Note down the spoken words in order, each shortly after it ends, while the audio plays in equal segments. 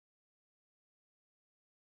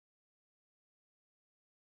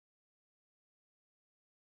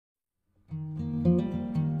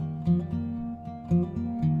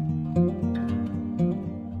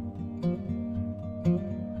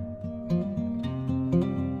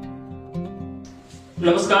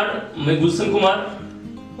नमस्कार, मैं गुलशन कुमार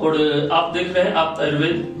और आप देख रहे हैं आप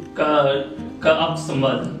आयुर्वेद का आप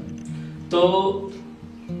संवाद। तो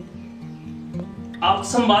आप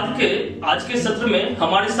संवाद के आज के सत्र में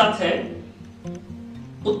हमारे साथ हैं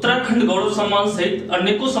उत्तराखंड गौरव सम्मान सहित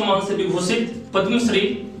अनेकों सम्मान से विभूषित पद्मश्री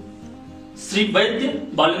श्री वैद्य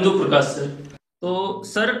बालेंदु प्रकाश सर। तो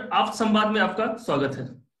सर, आप संवाद में आपका स्वागत है।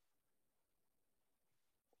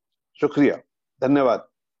 शुक्रिया, धन्यवाद।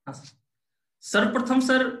 सर्वप्रथम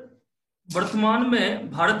सर, वर्तमान में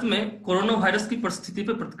भारत में कोरोना वायरस की परिस्थिति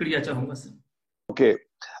पर प्रतिक्रिया चाहूंगा सर। ओके,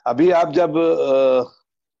 अभी आप जब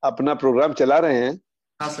अपना प्रोग्राम चला रहे हैं,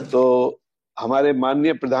 हाँ सर। तो हमारे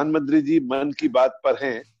माननीय प्रधानमंत्री जी मन की बात पर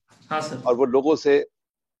हैं। हाँ सर। और वो लोगों से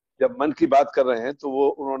जब मन की बात कर रहे हैं तो वो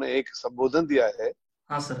उन्होंने एक संबोधन दिया है।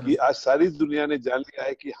 हाँ सर। कि आज सारी दुनिया ने जान लिया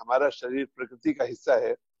है कि हमारा शरीर प्रकृति का हिस्सा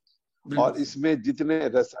है और इसमें जितने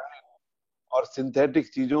रसायन और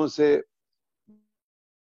सिंथेटिक चीजों से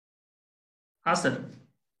हाँ सर,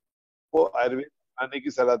 वो आयुर्वेद आने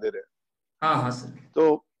की सलाह दे रहे हैं। हाँ हाँ सर।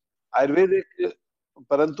 तो आयुर्वेद एक,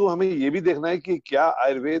 परंतु हमें ये भी देखना है कि क्या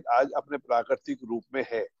आयुर्वेद आज अपने प्राकृतिक रूप में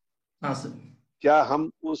है। हाँ सर। क्या हम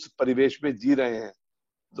उस परिवेश में जी रहे हैं।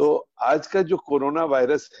 तो आज का जो कोरोना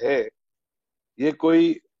वायरस है, ये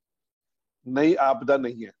कोई नई आपदा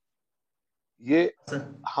नहीं है। ये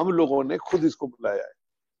हम लोगों ने खुद इसको बुलाया है।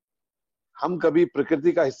 हम कभी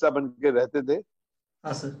प्रकृति का हिस्सा बन के रहते थे।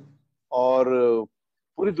 हाँ सर। और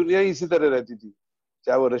पूरी दुनिया ही इसी तरह रहती थी,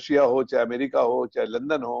 चाहे वो रशिया हो, चाहे अमेरिका हो, चाहे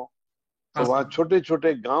लंदन हो। तो वहाँ छोटे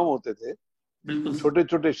छोटे गांव होते थे, छोटे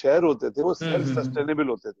छोटे शहर होते थे, वो सेल्फ सस्टेनेबल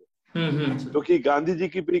होते थे। क्योंकि गांधी जी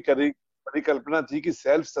की परिकल्पना थी कि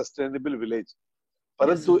सेल्फ सस्टेनेबल विलेज।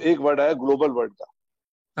 परंतु एक वर्ड आया ग्लोबल वर्ड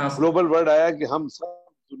का। ग्लोबल वर्ड आया कि हम सब,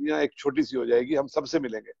 दुनिया एक छोटी सी हो जाएगी, हम सबसे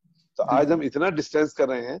मिलेंगे। तो आज हम इतना डिस्टेंस कर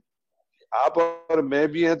रहे हैं, आप और मैं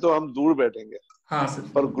भी हैं तो हम दूर बैठेंगे। हाँ सर।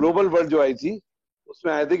 पर ग्लोबल वर्ड जो आई थी,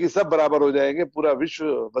 उसमें आए थे कि सब बराबर हो जाएंगे, पूरा विश्व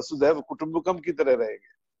वसुधैव कुटुंबकम की तरह रहेंगे।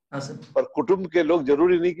 हाँ सर। पर कुटुंब के लोग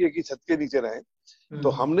जरूरी नहीं कि एक ही छत के नीचे रहें। तो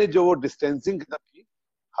हमने जो वो डिस्टेंसिंग खत्म की,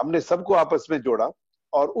 हमने सबको आपस में जोड़ा।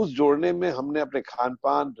 और उस जोड़ने में हमने अपने खान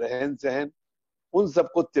पान, रहन सहन, उन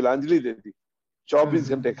सबको तिलांजलि दे दी। 24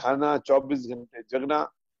 घंटे खाना, 24 घंटे जगना।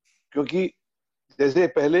 क्योंकि जैसे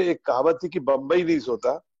पहले एक कहावत थी कि बंबई नहीं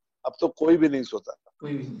सोता, अब तो कोई भी नहीं सोता।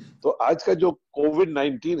 तो आज का जो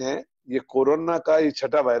कोविड-19 है, ये कोरोना का ये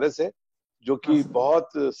छठा वायरस है, जो कि बहुत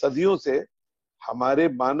सदियों से हमारे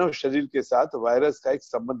मानव शरीर के साथ वायरस का एक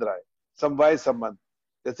संबंध रहा है। समवाय संबंध।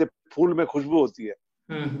 जैसे फूल में खुशबू होती है,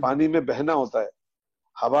 पानी में बहना होता है,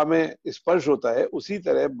 हवा में स्पर्श होता है, उसी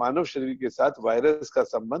तरह मानव शरीर के साथ वायरस का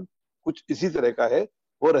संबंध कुछ इसी तरह का है।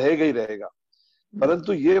 वो रहेगा ही रहेगा।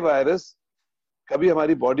 परंतु ये वायरस कभी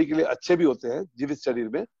हमारी बॉडी के लिए अच्छे भी होते हैं जीवित शरीर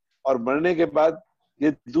में, और मरने के बाद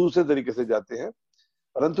ये दूसरे तरीके से जाते हैं।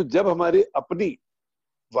 परंतु जब हमारी अपनी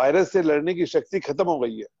वायरस से लड़ने की शक्ति खत्म हो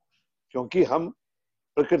गई है, क्योंकि हम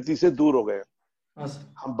प्रकृति से दूर हो गए हैं,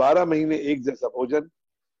 हम 12 महीने एक जैसा भोजन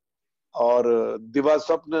और दिवा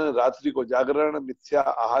स्वप्न, रात्रि को जागरण, मिथ्या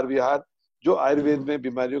आहार विहार, जो आयुर्वेद में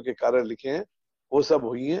बीमारियों के कारण लिखे हैं, वो सब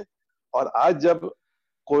हुई हैं। और आज जब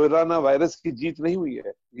कोरोना वायरस की जीत नहीं हुई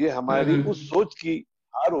है, ये हमारी उस सोच की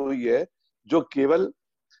हार हुई है, जो केवल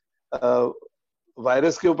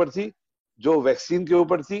वायरस के ऊपर थी, जो वैक्सीन के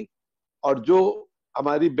ऊपर थी, और जो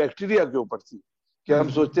हमारी बैक्टीरिया के ऊपर थी। कि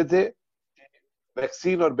हम सोचते थे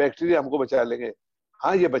वैक्सीन और बैक्टीरिया हमको बचा लेंगे।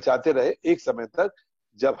 हाँ, ये बचाते रहे एक समय तक,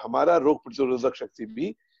 जब हमारा रोग प्रतिरोधक शक्ति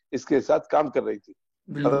भी इसके साथ काम कर रही थी।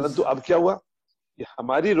 परंतु अब क्या हुआ कि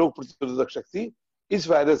हमारी रोग प्रतिरोधक शक्ति इस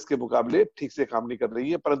वायरस के मुकाबले ठीक से काम नहीं कर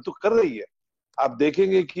रही है, परंतु कर रही है। आप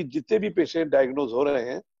देखेंगे कि जितने भी पेशेंट डायग्नोज हो रहे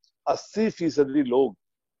हैं, 80% लोग,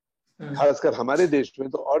 खासकर हमारे देश में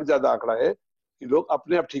तो और ज्यादा आंकड़ा है कि लोग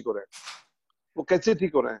अपने आप ठीक हो रहे हैं। वो कैसे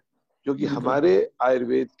ठीक हो रहे हैं? क्योंकि हमारे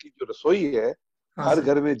आयुर्वेद की जो रसोई है, हर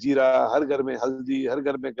घर में जीरा, हर घर में हल्दी, हर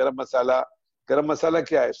घर में गरम मसाला। गरम मसाला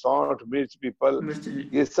क्या है? सौंठ, मिर्च, पीपल,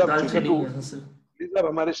 ये सब ये सब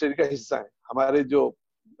हमारे शरीर का हिस्सा है। हमारे जो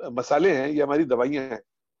मसाले हैं, ये हमारी दवाइयां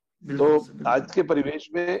हैं। तो आज के परिवेश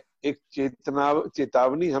में एक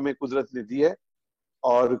चेतावनी हमें कुदरत ने दी है,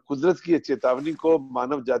 और कुदरत की चेतावनी को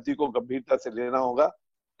मानव जाति को गंभीरता से लेना होगा।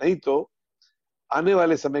 नहीं तो आने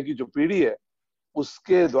वाले समय की जो पीढ़ी है,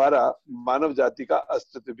 उसके द्वारा मानव जाति का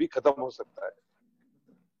अस्तित्व भी खत्म हो सकता है।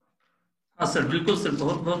 हाँ सर, बिल्कुल सर,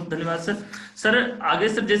 बहुत बहुत धन्यवाद सर। सर आगे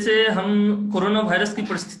सर, जैसे हम कोरोना वायरस की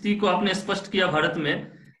परिस्थिति को आपने स्पष्ट किया भारत में,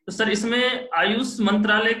 तो सर इसमें आयुष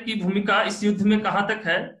मंत्रालय की भूमिका इस युद्ध में कहाँ तक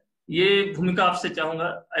है, ये भूमिका आपसे चाहूंगा।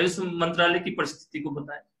 आयुष मंत्रालय की परिस्थिति को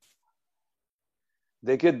बताएं।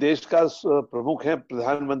 देखिए, देश का प्रमुख है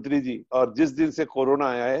प्रधानमंत्री जी, और जिस दिन से कोरोना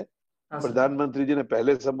आया है, हाँ सर। प्रधानमंत्री जी ने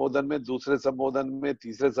पहले संबोधन में, दूसरे संबोधन में,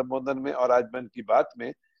 तीसरे संबोधन में और आज मन की बात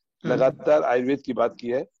में लगातार आयुर्वेद की बात की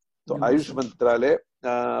है। तो बिल्कुल आयुष सर। मंत्रालय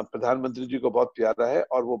प्रधानमंत्री जी को बहुत प्यारा है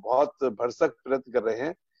और वो बहुत भरसक प्रयत्न कर रहे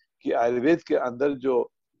हैं कि आयुर्वेद के अंदर जो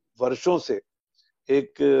वर्षों से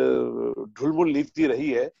एक ढुलमुल नीति रही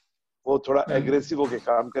है वो थोड़ा एग्रेसिव होकर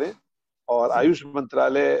काम करें। और आयुष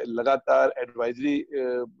मंत्रालय लगातार एडवाइजरी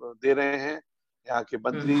दे रहे हैं। यहाँ के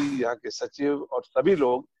मंत्री, यहाँ के सचिव और सभी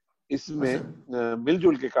लोग इसमें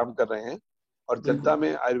मिलजुल के काम कर रहे हैं और जनता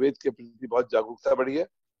में आयुर्वेद के प्रति बहुत जागरूकता बढ़ी है।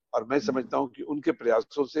 और मैं समझता हूँ कि उनके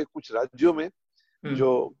प्रयासों से कुछ राज्यों में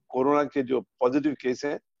जो कोरोना के जो पॉजिटिव केस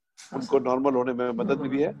हैं उनको नॉर्मल होने में मदद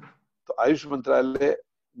मिली है। तो आयुष मंत्रालय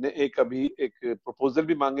ने अभी एक प्रपोजल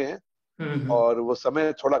भी मांगे हैं और वो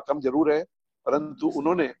समय थोड़ा कम जरूर है, परंतु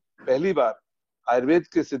उन्होंने पहली बार आयुर्वेद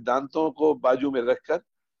के सिद्धांतों को बाजू में रखकर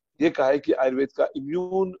ये कहा है कि आयुर्वेद का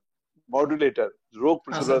इम्यून मॉड्यूलेटर, रोग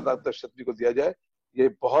प्रतिरोधक शक्ति को दिया जाए। ये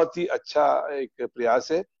बहुत ही अच्छा एक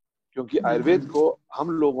प्रयास है क्योंकि आयुर्वेद को हम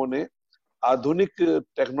लोगों ने आधुनिक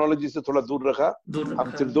टेक्नोलॉजी से थोड़ा दूर रखा।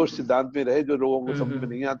 हम त्रिदोष सिद्धांत में रहे जो लोगों को समझ में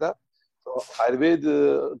नहीं आता। तो आयुर्वेद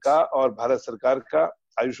का और भारत सरकार का,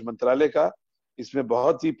 आयुष मंत्रालय का इसमें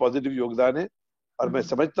बहुत ही पॉजिटिव योगदान है और मैं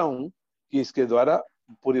समझता हूं कि इसके द्वारा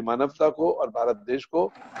पूरी मानवता को और भारत देश को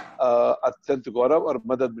अत्यंत गौरव और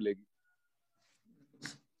मदद मिलेगी।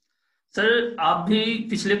 सर, आप भी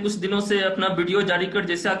पिछले कुछ दिनों से अपना वीडियो जारी कर,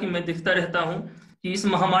 जैसा कि मैं देखता रहता हूं कि इस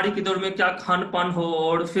महामारी के दौर में क्या खान पान हो,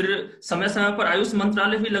 और फिर समय समय पर आयुष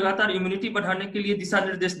मंत्रालय भी लगातार इम्यूनिटी बढ़ाने के लिए दिशा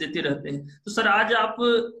निर्देश देते रहते हैं। तो सर, आज आप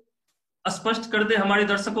स्पष्ट कर दे, हमारे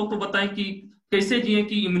दर्शकों को बताएं कि कैसे जिए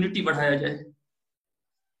कि इम्यूनिटी बढ़ाया जाए,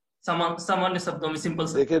 सामान्य शब्दों में, सिंपल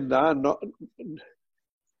से। देखिए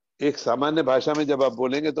एक सामान्य भाषा में जब आप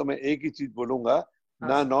बोलेंगे तो मैं एक ही चीज बोलूंगा,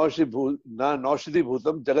 ना नौषधि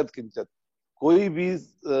भूतम जगत किंचन। कोई भी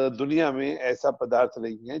दुनिया में ऐसा पदार्थ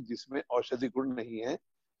नहीं है जिसमें औषधि गुण नहीं है।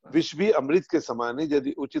 विष भी अमृत के समान है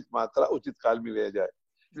यदि उचित मात्रा उचित काल में लिया जाए।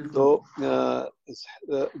 तो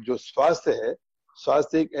जो स्वास्थ्य है,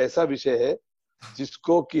 स्वास्थ्य एक ऐसा विषय है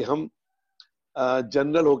जिसको कि हम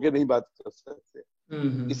जनरल होके नहीं बात कर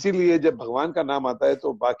सकते। इसीलिए जब भगवान का नाम आता है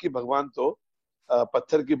तो बाकी भगवान तो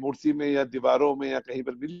पत्थर की मूर्ति में या दीवारों में या कहीं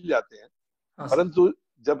पर मिल जाते हैं, परंतु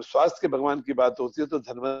जब स्वास्थ्य के भगवान की बात होती है तो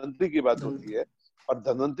धन्वंतरी की बात होती है और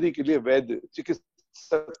धन्वंतरी के लिए वैद्य,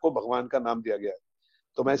 चिकित्सक को भगवान का नाम दिया गया है।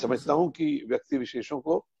 तो मैं समझता हूँ कि व्यक्ति विशेषों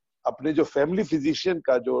को अपने जो फैमिली फिजिशियन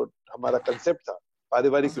का जो हमारा कंसेप्ट था,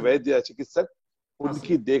 पारिवारिक वैद्य या चिकित्सक,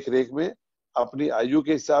 उनकी देख रेख में अपनी आयु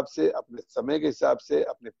के हिसाब से, अपने समय के हिसाब से,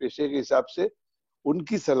 अपने पेशे के हिसाब से,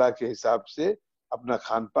 उनकी सलाह के हिसाब से अपना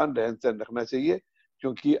खान पान रहन सहन रखना चाहिए।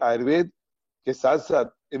 क्योंकि आयुर्वेद के साथ साथ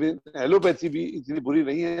एलोपैथी भी इतनी बुरी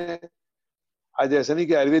नहीं है। आज ऐसा नहीं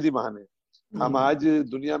कि आयुर्वेद ही महान है। हम आज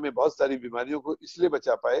दुनिया में बहुत सारी बीमारियों को इसलिए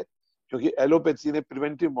बचा पाए क्योंकि एलोपैथी ने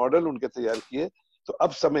प्रिवेंटिव मॉडल उनके तैयार किए। तो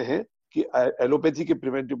अब समय है कि एलोपैथी के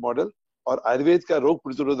प्रिवेंटिव मॉडल और आयुर्वेद का रोग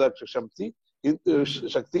प्रतिरोधक शक्ति,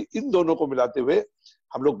 इन दोनों को मिलाते हुए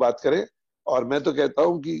हम लोग बात करें। और मैं तो कहता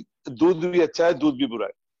हूं कि दूध भी अच्छा है, दूध भी बुरा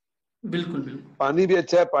है। बिल्कुल बिल्कुल। पानी भी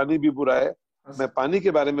अच्छा है, पानी भी बुरा है। मैं पानी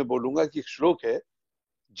के बारे में बोलूंगा कि एक श्लोक है,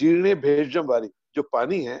 जीर्णे भेषजम वारी। जो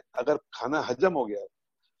पानी है, अगर खाना हजम हो गया है,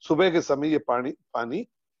 सुबह के समय ये पानी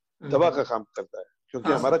दवा का काम करता है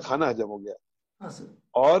क्योंकि हमारा खाना हजम हो गया।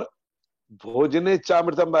 और भोजने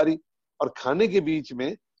चामृतम वारी, और खाने के बीच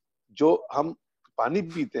में जो हम पानी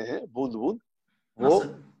पीते हैं बूंद बूंद, वो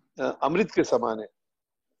अमृत के समान है।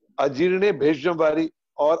 अजीर्णे भेषजम वारी,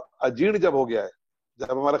 और अजीर्ण जब हो गया है,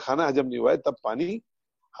 जब हमारा खाना हजम नहीं हुआ है, तब पानी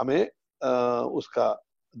हमें उसका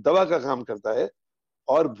दवा का काम करता है।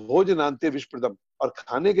 और भोजनांते विषप्रदम, और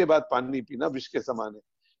खाने के बाद पानी पीना विष के समान है।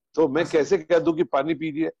 तो मैं कैसे कह दूं कि पानी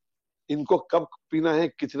पीजिए, इनको कब पीना है,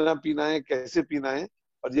 कितना पीना है, कैसे पीना है,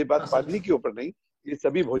 और ये बात पानी के ऊपर नहीं, ये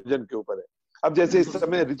सभी भोजन के ऊपर है। अब जैसे इस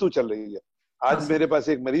समय ऋतु चल रही है, आज मेरे पास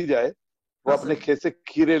एक मरीज आए, वो अपने खेत से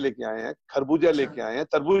खीरे लेके आए हैं, खरबूजा लेके आए हैं,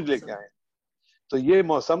 तरबूज लेके आए हैं। तो ये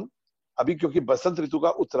मौसम अभी क्योंकि बसंत ऋतु का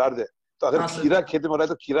उत्तरार्ध है, तो अगर खीरा खेत में हो रहा है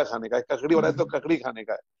तो खीरा खाने का है, ककड़ी हो रहा है तो ककड़ी खाने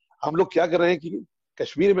का है। हम लोग क्या कर रहे हैं कि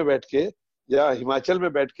कश्मीर में बैठ के या हिमाचल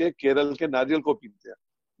में बैठ के केरल के नारियल को पीते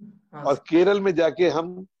हैं, और केरल में जाके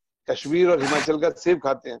हम कश्मीर और हिमाचल का सेब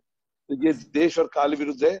खाते हैं। तो ये देश और काल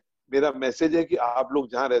विरुद्ध है। मेरा मैसेज है कि आप लोग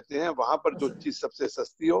जहाँ रहते हैं वहां पर जो चीज सबसे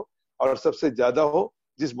सस्ती हो और सबसे ज्यादा हो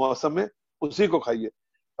जिस मौसम में, उसी को खाइए।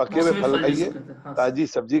 पके हुए फल खाइए, ताजी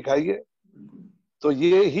सब्जी खाइए, तो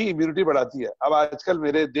ये ही इम्यूनिटी बढ़ाती है। अब आजकल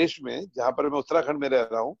मेरे देश में, जहां पर मैं उत्तराखंड में रह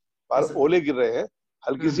रहा हूँ, बाहर ओले गिर रहे हैं,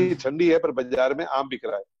 हल्की सी ठंडी है, पर बाजार में आम बिक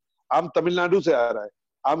रहा है। आम तमिलनाडु से आ रहा है,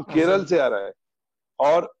 आम केरल से आ रहा है,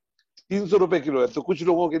 और 300 रुपए किलो है, तो कुछ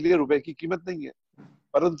लोगों के लिए रुपए की कीमत नहीं है।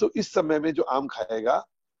 परंतु इस समय में जो आम खाएगा,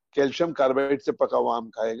 कैल्शियम कार्बाइड से पका हुआ आम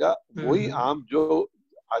खाएगा, वही आम जो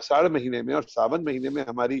आषाढ़ महीने में और सावन महीने में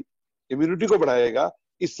हमारी इम्यूनिटी को बढ़ाएगा,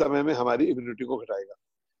 इस समय में हमारी इम्यूनिटी को घटाएगा।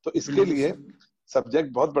 तो इसके लिए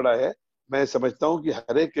सब्जेक्ट बहुत बड़ा है। मैं समझता हूँ कि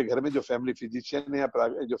हर एक के घर में जो फैमिली फिजिशियन है या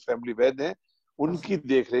जो फैमिली वैद्य है, उनकी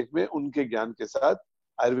देखरेख में, उनके ज्ञान के साथ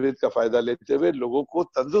आयुर्वेद का फायदा लेते हुए लोगों को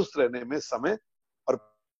तंदुरुस्त रहने में समय और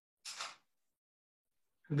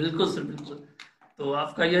बिल्कुल सर, बिल्कुल। तो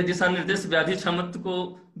आपका यह दिशा निर्देश व्याधि क्षमता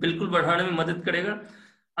को बिल्कुल बढ़ाने में मदद करेगा।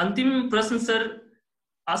 अंतिम प्रश्न सर,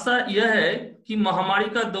 आशा यह है कि महामारी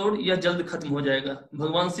का दौर यह जल्द खत्म हो जाएगा,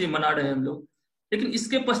 भगवान से मना रहे हैं हम लोग, लेकिन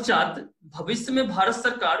इसके पश्चात भविष्य में भारत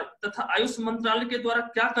सरकार तथा आयुष मंत्रालय के द्वारा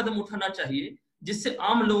क्या कदम उठाना चाहिए जिससे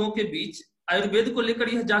आम लोगों के बीच आयुर्वेद को लेकर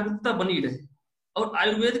यह जागरूकता बनी रहे और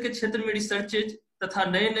आयुर्वेद के क्षेत्र में रिसर्चेज तथा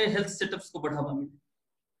नए नए हेल्थ सेटअप्स को बढ़ावा मिले?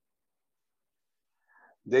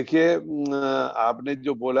 देखिए, आपने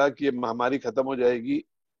जो बोला कि ये महामारी खत्म हो जाएगी,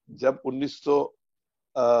 जब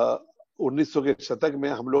 1900 के शतक में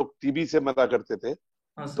हम लोग टीबी से मरा करते थे,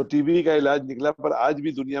 तो टीबी का इलाज निकला, पर आज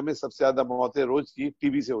भी दुनिया में सबसे ज्यादा मौतें रोज की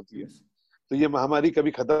टीबी से होती है। तो ये महामारी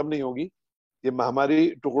कभी खत्म नहीं होगी, ये महामारी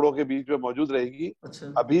टुकड़ों के बीच में मौजूद रहेगी।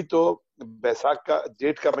 अभी तो बैसाख का,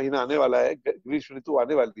 जेठ का महीना आने वाला है, ग्रीष्म ऋतु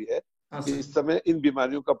आने वाली है, इस समय इन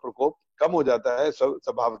बीमारियों का प्रकोप कम हो जाता है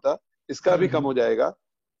स्वभावतः, इसका भी कम हो जाएगा।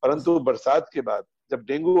 परंतु बरसात के बाद जब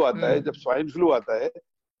डेंगू आता है, जब स्वाइन फ्लू आता है,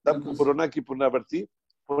 तब कोरोना की पुनरावृत्ति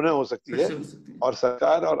पुनः हो सकती है। और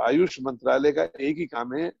सरकार और आयुष मंत्रालय का एक ही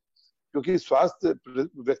काम है, क्योंकि स्वास्थ्य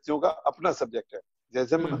व्यक्तियों का अपना सब्जेक्ट है।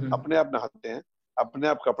 जैसे हम अपने आप नहाते हैं, अपने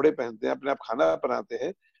आप कपड़े पहनते हैं, अपने आप खाना बनाते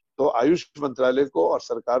हैं, तो आयुष मंत्रालय को और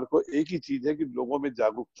सरकार को एक ही चीज है कि लोगों में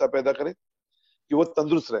जागरूकता पैदा करें कि वो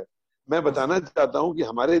तंदुरुस्त रहे। मैं बताना चाहता हूं कि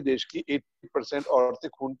हमारे देश की 80% औरतें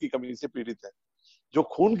खून की कमी से पीड़ित हैं। जो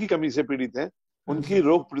खून की कमी से पीड़ित हैं, उनकी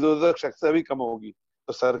रोग प्रतिरोधक शक्ति भी कम होगी।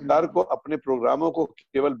 तो सरकार को अपने प्रोग्रामों को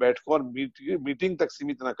केवल बैठकों और मीटिंग तक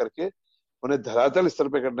सीमित न करके उन्हें धरातल स्तर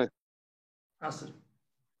पे करना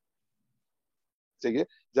चाहिए।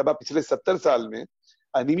 जब आप पिछले 70 साल में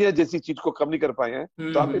अनीमिया जैसी चीज को कम नहीं कर पाए हैं,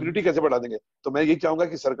 तो आप इम्यूनिटी कैसे बढ़ा देंगे? तो मैं यही चाहूंगा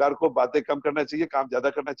कि सरकार को बातें कम करना चाहिए, काम ज्यादा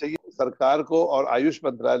करना चाहिए। सरकार को और आयुष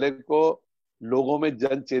मंत्रालय को लोगों में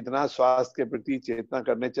जन चेतना, स्वास्थ्य के प्रति चेतना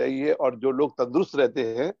करने चाहिए, और जो लोग तंदुरुस्त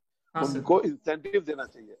रहते हैं उनको इंसेंटिव देना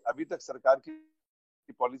चाहिए। अभी तक सरकार की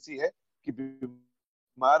पॉलिसी है कि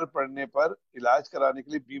बीमार पड़ने पर इलाज कराने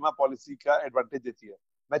के लिए बीमा पॉलिसी का एडवांटेज देती है।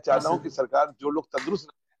 मैं चाहता हूं कि सरकार जो लोग तंदुरुस्त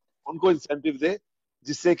रहते हैं उनको इंसेंटिव दे,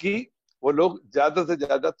 जिससे कि वो लोग ज्यादा से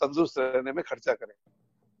ज्यादा तंदुरुस्त रहने में खर्चा करें।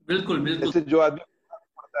 बिल्कुल बिल्कुल। जैसे जो आदमी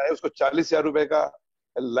पड़ता है उसको 40,000 रुपए का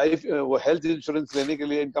लाइफ वो हेल्थ इंश्योरेंस लेने के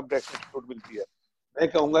लिए इनकम टैक्स में छूट मिलती है। मैं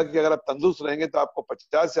कहूंगा कि अगर आप तंदुरुस्त रहेंगे तो आपको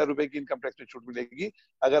 50,000 रुपए की इनकम टैक्स में छूट मिलेगी,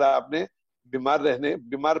 अगर आपने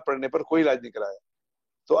बीमार पड़ने पर कोई इलाज नहीं कराया।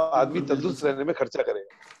 तो आदमी तंदुरुस्त रहने में खर्चा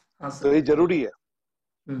करेगा। तो ये जरूरी है।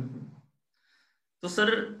 तो सर,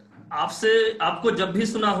 आपको जब भी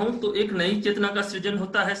सुना हूं तो एक नई चेतना का सृजन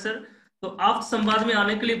होता है सर। तो आप संवाद में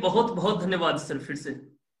आने के लिए बहुत बहुत धन्यवाद सर। फिर से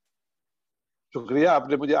शुक्रिया,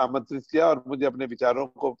 आपने मुझे आमंत्रित किया और मुझे अपने विचारों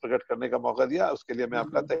को प्रकट करने का मौका दिया, उसके लिए मैं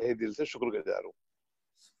आपका तहे दिल से शुक्रगुजार हूँ।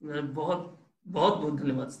 बहुत बहुत बहुत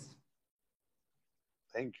धन्यवाद।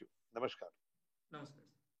 Thank you. नमस्कार। नमस्कार।